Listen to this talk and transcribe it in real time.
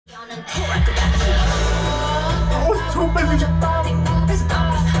I was too busy.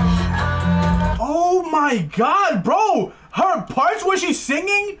 Oh my god, bro! Her parts where she's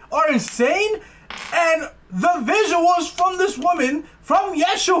singing are insane, and the visuals from this woman, from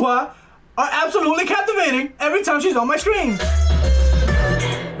Shuhua, are absolutely captivating every time she's on my screen.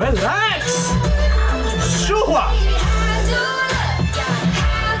 Relax! Shuhua!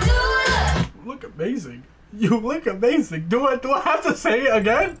 Look amazing. You look amazing. Do I have to say it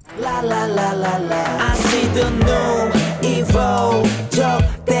again? La la la la la. I see the new evil.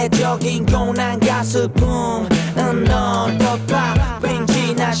 적대적인 고난과 슬픔.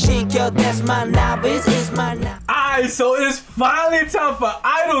 That's my novice. Is my Alright, so it's finally time for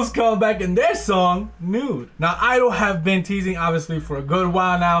I-DLE's comeback and their song Nude. Now I-DLE have been teasing obviously for a good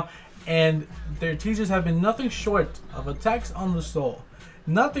while now, and their teasers have been nothing short of attacks on the soul.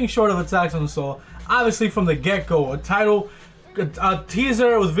 Nothing short of attacks on the soul. Obviously from the get-go, a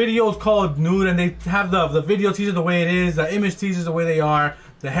teaser with videos called Nude, and they have the video teaser the way it is, the image teasers the way they are,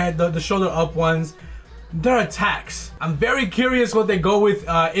 the shoulder up ones. They're attacks. I'm very curious what they go with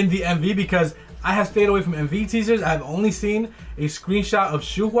in the MV, because I have stayed away from MV teasers. I've only seen a screenshot of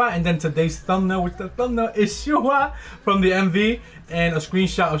Shuhua, and then today's thumbnail, which the thumbnail is Shuhua from the MV, and a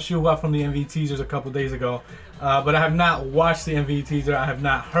screenshot of Shuhua from the MV teasers a couple days ago. But I have not watched the MV teaser. I have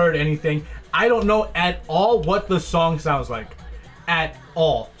not heard anything. I don't know at all what the song sounds like. At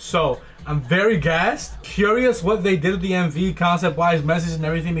all. So I'm very gassed. Curious what they did with the MV concept-wise, message and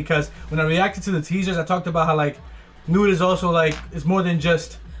everything, because when I reacted to the teasers, I talked about how like Nude is also like, it's more than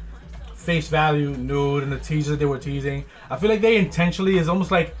just face value Nude and the teaser they were teasing. I feel like they intentionally, is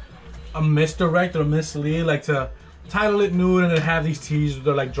almost like a misdirect or a mislead, like to title it Nude and then have these teasers.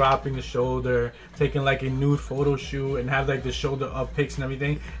 They're like dropping the shoulder, taking like a nude photo shoot, and have like the shoulder up pics and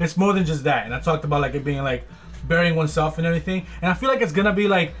everything. It's more than just that. And I talked about like it being like burying oneself and everything. And I feel like it's gonna be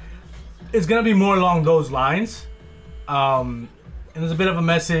like, it's gonna be more along those lines. And there's a bit of a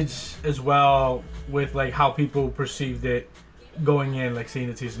message as well with like how people perceived it going in, like seeing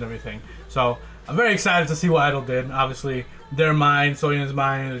the teaser and everything. So I'm very excited to see what I-DLE did. Obviously their mind, Soyeon's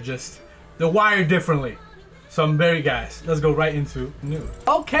mind, they're wired differently. So I'm very gassed. Let's go right into Nude.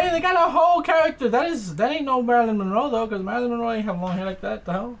 Okay, they got a whole character. That ain't no Marilyn Monroe though, because Marilyn Monroe ain't have long hair like that.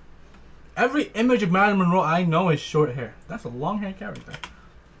 The hell? Every image of Marilyn Monroe I know is short hair. That's a long hair character.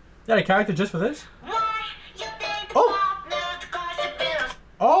 You got a character just for this? Oh!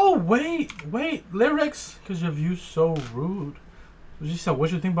 Oh, wait. Lyrics. Because your view's so rude. She said,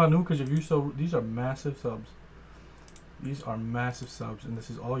 what you think about Nude? Because your view's so rude. These are massive subs. These are massive subs. And this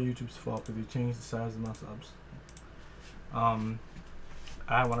is all YouTube's fault because they changed the size of my subs. I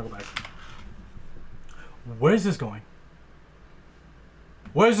want to go back. Where is this going?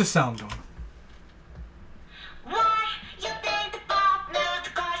 Where's the sound going?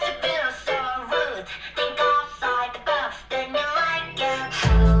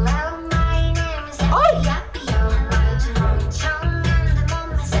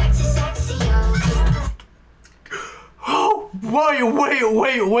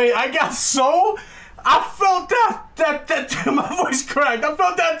 Wait, I got so... I felt that my voice cracked. I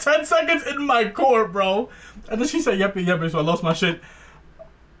felt that 10 seconds in my core, bro. And then she said, yeppy, so I lost my shit.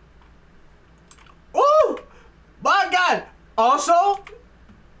 Oh, my God. Also,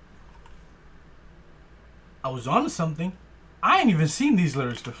 I was on to something. I ain't even seen these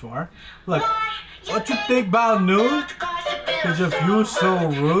lyrics before. Look, what you think about Nude? Cause if you so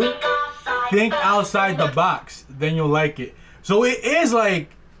rude, think outside the box, then you'll like it. So it is like,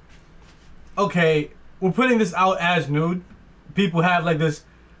 okay, we're putting this out as Nude. People have like this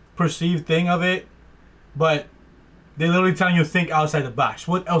perceived thing of it, but they're literally telling you to think outside the box.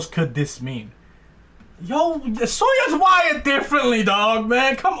 What else could this mean? Yo, Soyeon's wired differently, dog,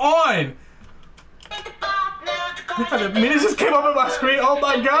 man. Come on. God, the minute just came up on my screen. Oh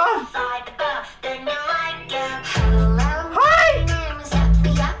my God.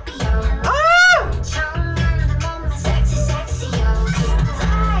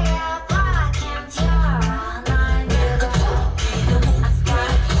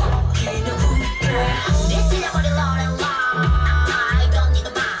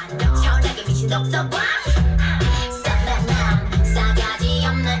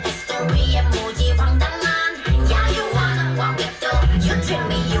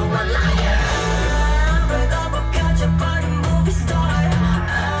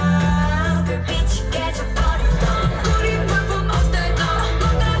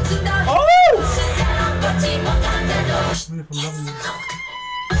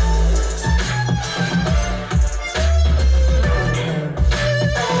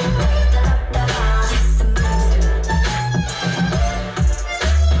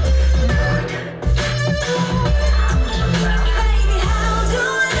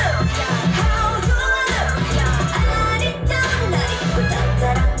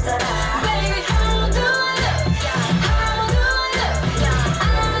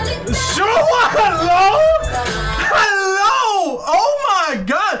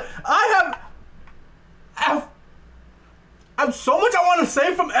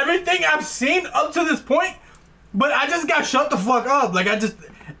 everything I've seen up to this point, but I just got shut the fuck up. Like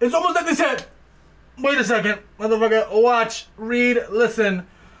it's almost like they said, wait a second, motherfucker, watch, read, listen.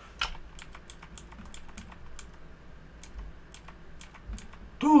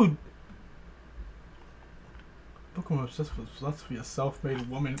 Dude. Look, I'm obsessed with philosophy, a self-made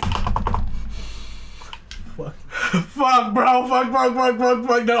woman. Fuck. Fuck, bro. Fuck.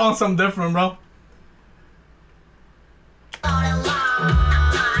 That on something different, bro.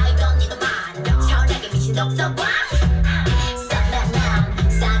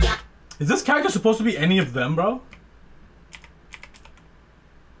 Is this character supposed to be any of them, bro?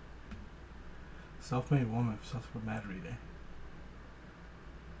 Self-made woman, self-made mad reader.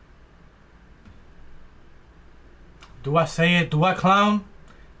 Do I say it? Do I clown?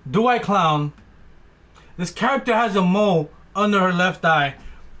 Do I clown? This character has a mole under her left eye.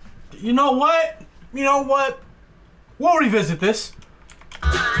 You know what? You know what? We'll revisit this.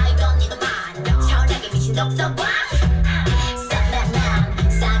 I don't need a man.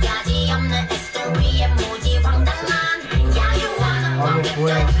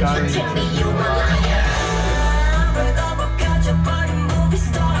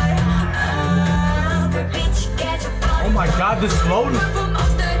 Oh my god, this slowness.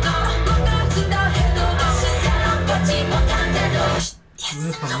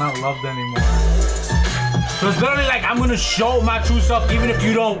 This is not loved anymore. So it's literally like I'm gonna show my true self even if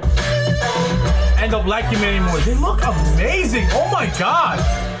you don't end up liking me anymore. They look amazing. Oh my god.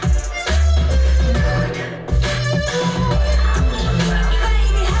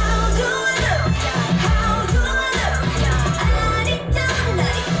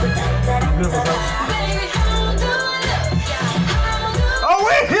 Oh,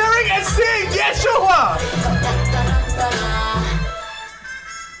 we're hearing and seeing Yeshua.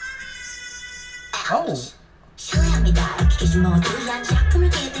 Oh. Oh!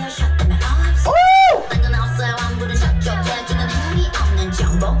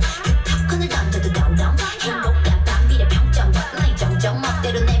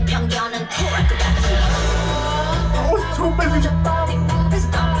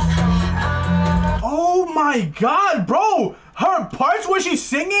 Oh my god, bro! Her parts where she's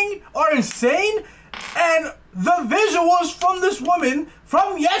singing are insane, and the visuals from this woman,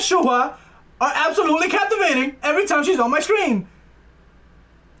 from Yeshua, are absolutely captivating every time she's on my screen.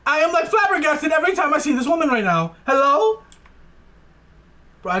 I am like flabbergasted every time I see this woman right now. Hello?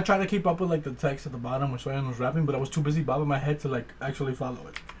 Bro, I tried to keep up with like the text at the bottom when Soyeon was rapping, but I was too busy bobbing my head to like actually follow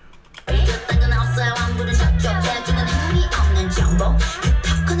it.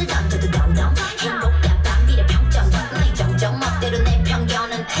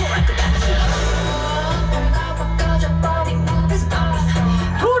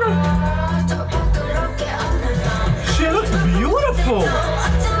 She looks beautiful.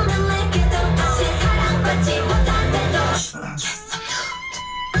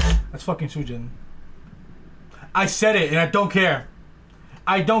 That's fucking Sujin. I said it and I don't care.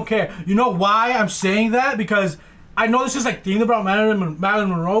 I don't care. You know why I'm saying that? Because I know this is like themed about Marilyn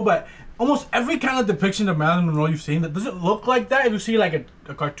Monroe, but almost every kind of depiction of Marilyn Monroe you've seen that doesn't look like that. If you see like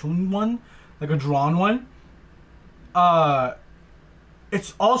a cartoon one, like a drawn one,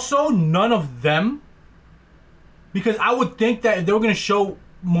 it's also none of them. Because I would think that if they were gonna show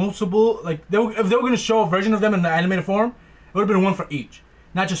multiple, like if they were gonna show a version of them in the animated form, it would have been one for each,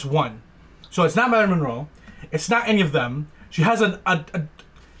 not just one. So it's not Marilyn Monroe. It's not any of them. She has a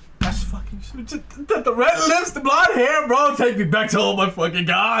that's fucking the red lips, the blonde hair, bro. Take me back to oh my fucking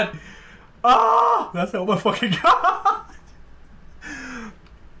god. Ah, that's oh my fucking god.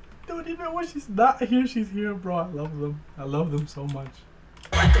 Dude, even when she's not here, she's here, bro. I love them. I love them so much.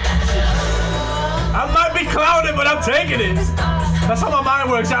 I might be clouded, but I'm taking it. That's how my mind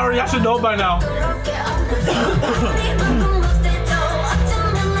works. I should know by now.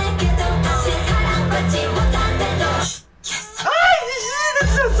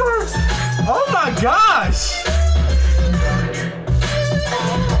 Oh my gosh!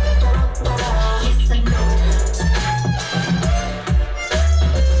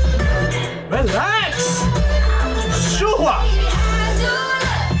 Relax! Shuhua!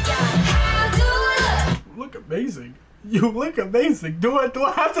 Look amazing. You look amazing. Do I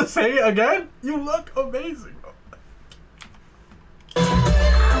have to say it again? You look amazing.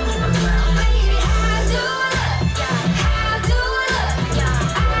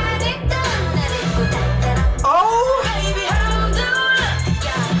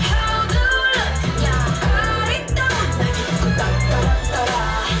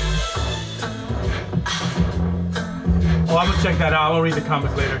 Oh, I'm gonna check that out. I'll read the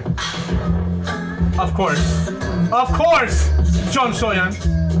comments later. Of course. Of course! John Soyeon.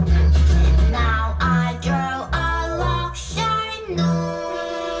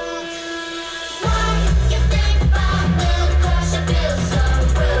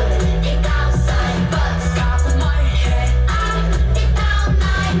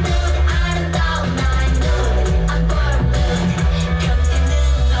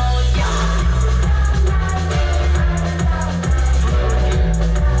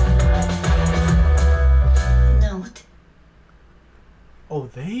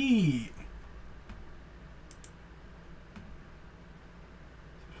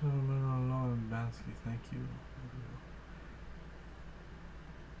 Thank you.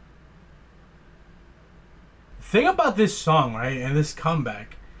 The thing about this song, right, and this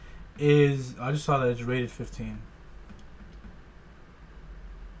comeback is I just saw that it's rated 15.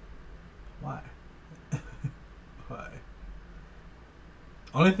 Why? Why?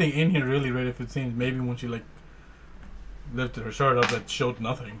 Only thing in here really rated 15 is maybe when she like lifted her shirt up that showed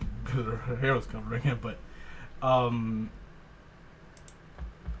nothing because her hair was covering it, but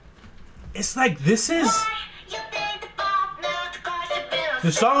it's like this is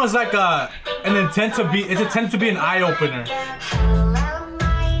the song is like an intent to be, it's intended to be an eye-opener.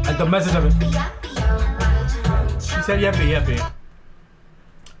 Like the message of it. She said yappy.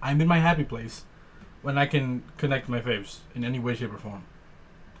 I'm in my happy place when I can connect my faves in any way, shape, or form.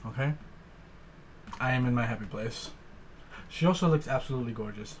 Okay? I am in my happy place. She also looks absolutely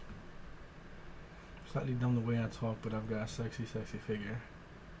gorgeous. Slightly dumb the way I talk, but I've got a sexy figure.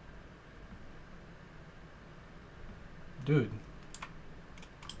 Dude.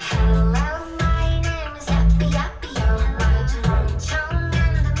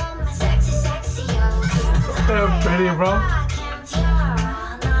 They're pretty, bro.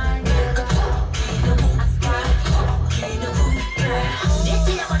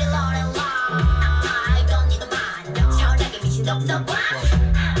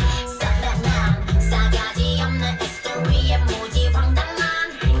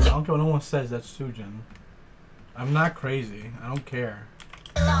 I don't care what no one says, that's Sujin. I'm not crazy. I don't care.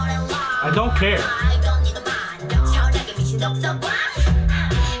 I don't care.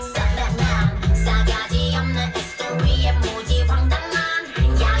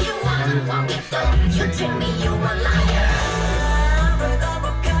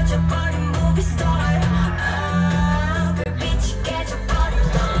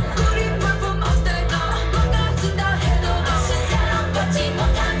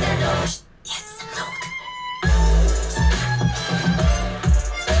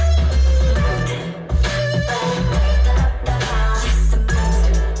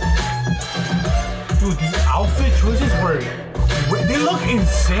 Dude, the outfit choices were, they look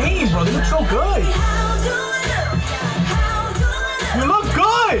insane, bro. They look so good. You look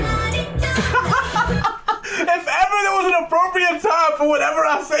good. If ever there was an appropriate time for whenever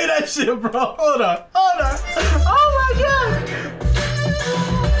I say that shit, bro. Hold on. Oh my god.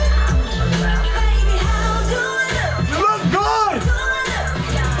 You look good.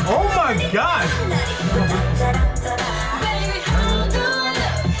 Oh my god.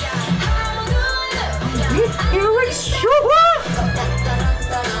 You like Shuhua?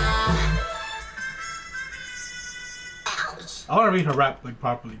 I want to read her rap like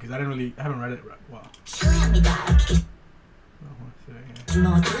properly because I haven't read it well.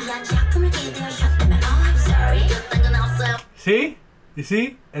 See? You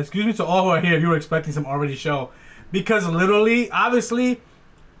see? Excuse me to all who are here if you were expecting some already show. Because literally, obviously,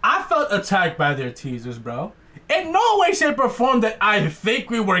 I felt attacked by their teasers, bro. In no way, shape, or form that I think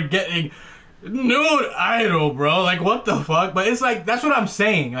we were getting nude idol, bro. Like, what the fuck? But it's like, that's what I'm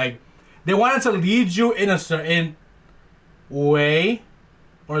saying. Like, they wanted to lead you in a certain way,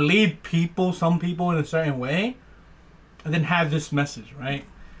 or lead people, some people in a certain way, and then have this message, right?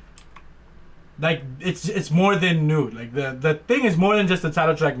 Like, it's more than nude. Like, the thing is more than just the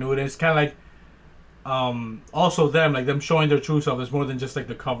title track nude. It's kind of like, also them, like them showing their true self. It's more than just like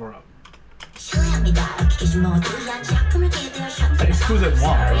the cover up. Excuse-moi,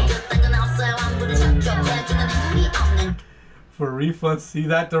 bro. For refunds, see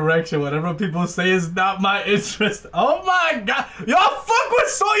that direction. Whatever people say is not my interest. Oh my god. Y'all fuck with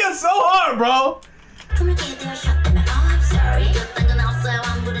Soya so hard, bro.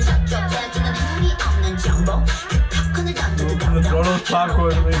 Throw those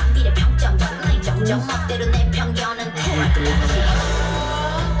popcorn to me.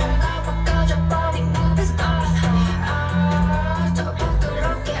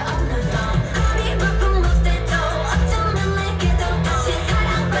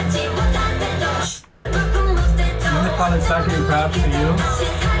 Even if I'm props to you,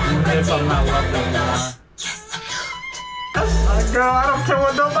 even if I'm not loved anymore. Girl, I don't care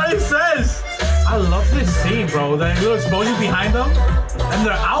what nobody says. I love this scene, bro. That little explosion behind them, and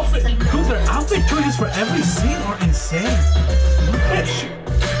their outfit. Dude, their outfit choices for every scene are insane. Look at shit.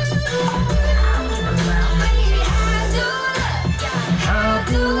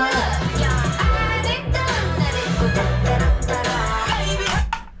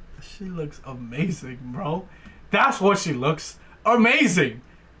 She looks amazing, bro. That's what she looks. Amazing.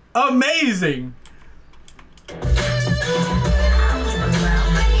 Amazing.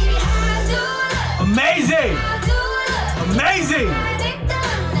 Amazing! Amazing!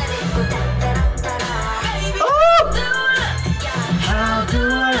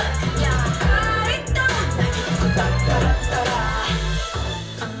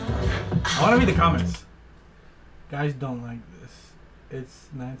 me the comments. Guys don't like this. It's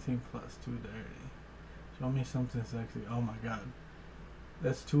 19 plus, too dirty. Show me something sexy. Oh my god.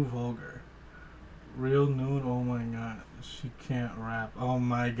 That's too vulgar. Real nude. Oh my god. She can't rap. Oh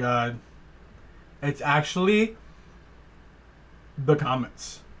my god. It's actually the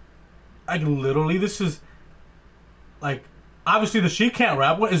comments. Like literally, this is like obviously the she can't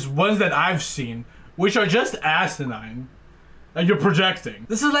rap one is ones that I've seen, which are just asinine. And you're projecting.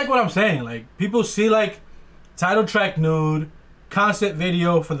 This is like what I'm saying. Like people see like title track nude, concept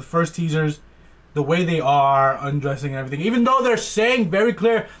video for the first teasers, the way they are undressing and everything. Even though they're saying very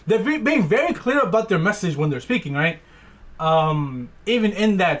clear, they're being very clear about their message when they're speaking, right? Even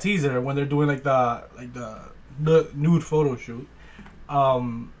in that teaser when they're doing like the nude photo shoot,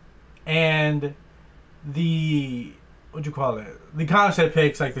 and the what you call it, the concept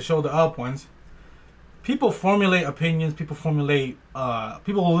pics, like the shoulder up ones. People formulate opinions. People formulate.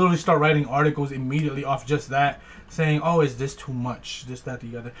 People will literally start writing articles immediately off just that, saying, "Oh, is this too much? This, that,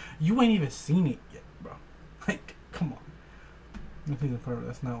 the other." You ain't even seen it yet, bro. Like, come on. Nothing further.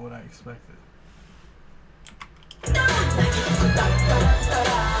 That's not what I expected.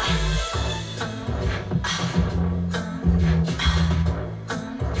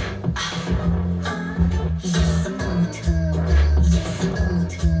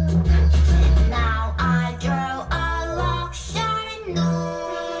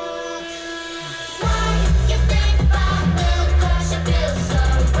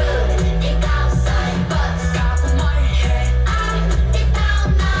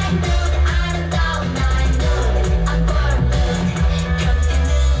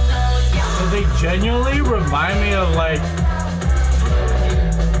 Genuinely remind me of like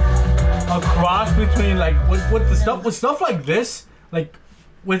a cross between like with the stuff with stuff like this, like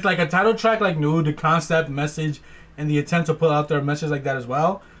with like a title track like nude, the concept, message, and the intent to put out there a message like that as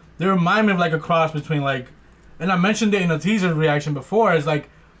well. They remind me of like a cross between like, and I mentioned it in a teaser reaction before, is like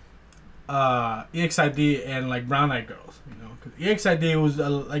EXID and like Brown Eyed Girls, you know, because EXID was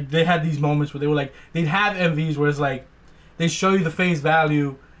like they had these moments where they were like they'd have MVs where it's like they show you the face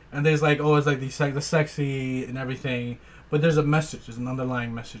value. And there's like, oh, it's like the sexy and everything, but there's a message, there's an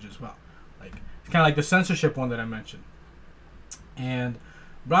underlying message as well. Like it's kind of like the censorship one that I mentioned. And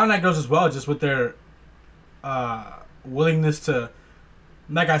Brown Eyed Girls as well, just with their willingness to,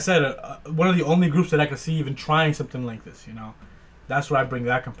 like I said, one of the only groups that I could see even trying something like this. You know, that's where I bring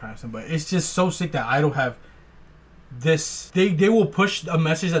that comparison. But it's just so sick that I don't have this. They will push a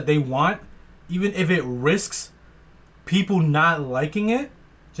message that they want, even if it risks people not liking it.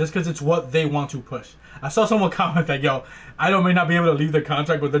 Just because it's what they want to push. I saw someone comment that, yo, I may not be able to leave the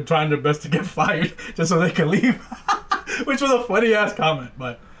contract, but they're trying their best to get fired just so they can leave. Which was a funny ass comment,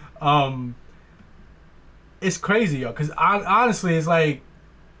 but it's crazy, yo. Because honestly, it's like,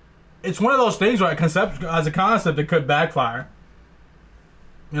 it's one of those things where as a concept, it could backfire.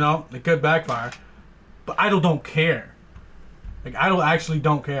 You know, it could backfire. But Idol don't care. Like, Idol actually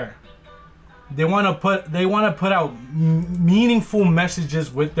don't care. They want to put out meaningful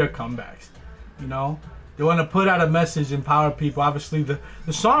messages with their comebacks. You know, they want to put out a message, empower people. Obviously, the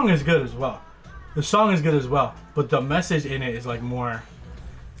song is good as well. The song is good as well, but the message in it is like more.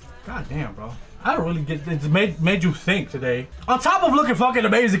 God damn, bro. I don't really get. It's made you think today. On top of looking fucking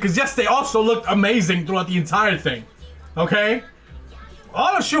amazing, because yes, they also looked amazing throughout the entire thing. Okay,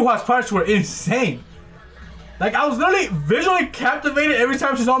 all of Shuhua's parts were insane. Like I was literally visually captivated every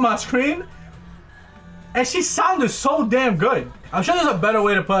time she's on my screen. And she sounded so damn good. I'm sure there's a better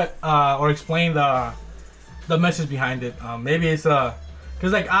way to put or explain the message behind it. Maybe it's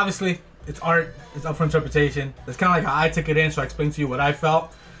because like obviously it's art, it's up for interpretation. It's kind of like how I took it in, so I explained to you what I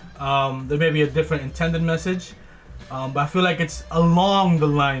felt. There may be a different intended message, but I feel like it's along the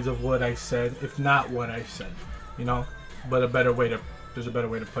lines of what I said, if not what I said, you know. But there's a better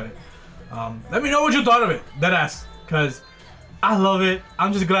way to put it. Let me know what you thought of it, deadass, because I love it.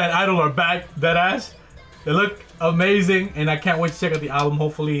 I'm just glad Idol are back, deadass. They look amazing, and I can't wait to check out the album.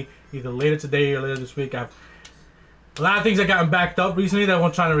 Hopefully, either later today or later this week. I have a lot of things that gotten backed up recently that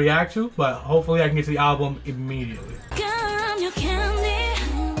I'm trying to react to, but hopefully I can get to the album immediately.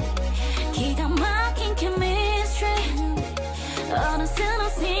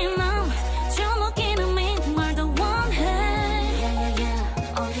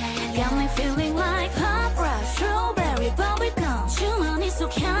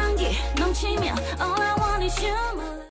 All I want is you.